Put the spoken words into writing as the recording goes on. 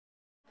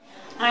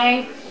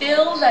I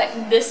feel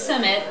that this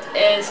summit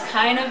is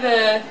kind of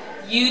a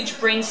huge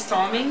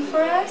brainstorming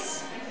for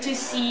us to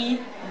see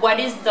what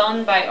is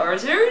done by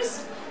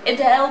others. It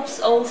helps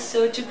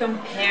also to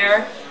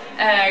compare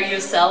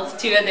yourself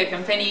to other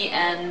company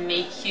and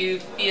make you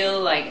feel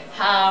like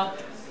how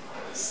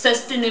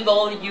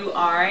sustainable you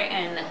are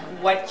and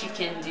what you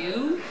can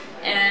do.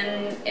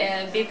 And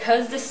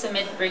because the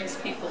summit brings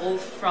people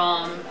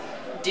from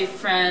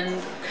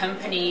different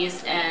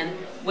companies and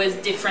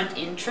with different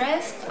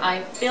interests,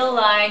 I feel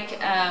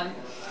like I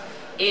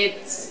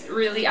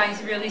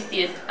really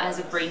see it as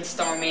a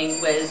brainstorming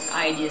with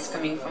ideas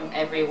coming from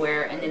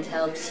everywhere, and it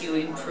helps you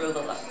improve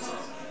a lot.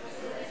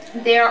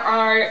 There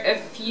are a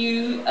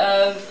few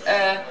of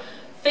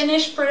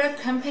finished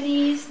product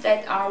companies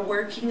that are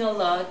working a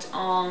lot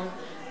on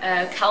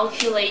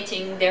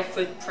calculating their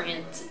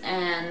footprint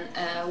and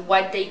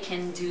what they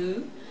can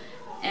do,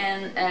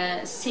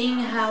 and seeing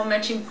how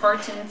much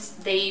importance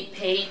they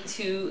pay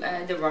to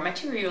the raw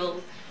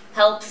material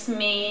helps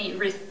me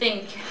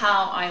rethink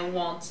how I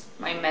want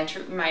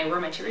my raw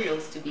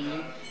materials to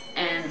be,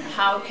 and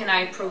how can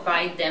I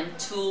provide them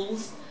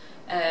tools,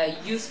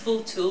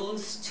 useful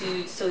tools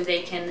so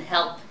they can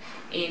help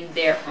in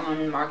their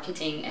own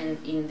marketing and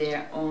in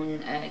their own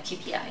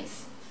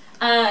KPIs.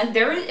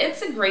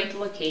 It's a great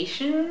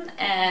location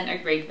and a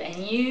great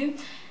venue,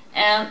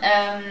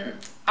 and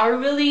I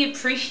really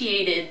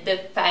appreciated the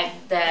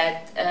fact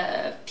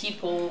that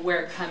people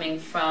were coming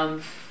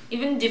from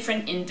even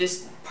different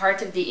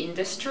part of the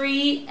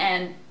industry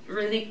and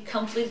really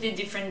completely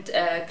different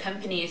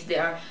companies.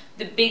 There are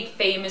the big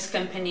famous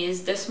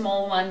companies, the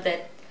small one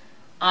that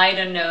I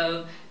don't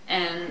know,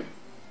 and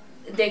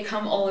they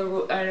come all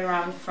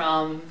around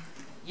from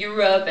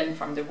Europe and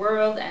from the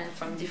world and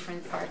from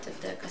different parts of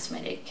the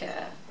cosmetic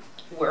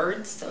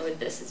world, so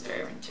this is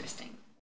very interesting.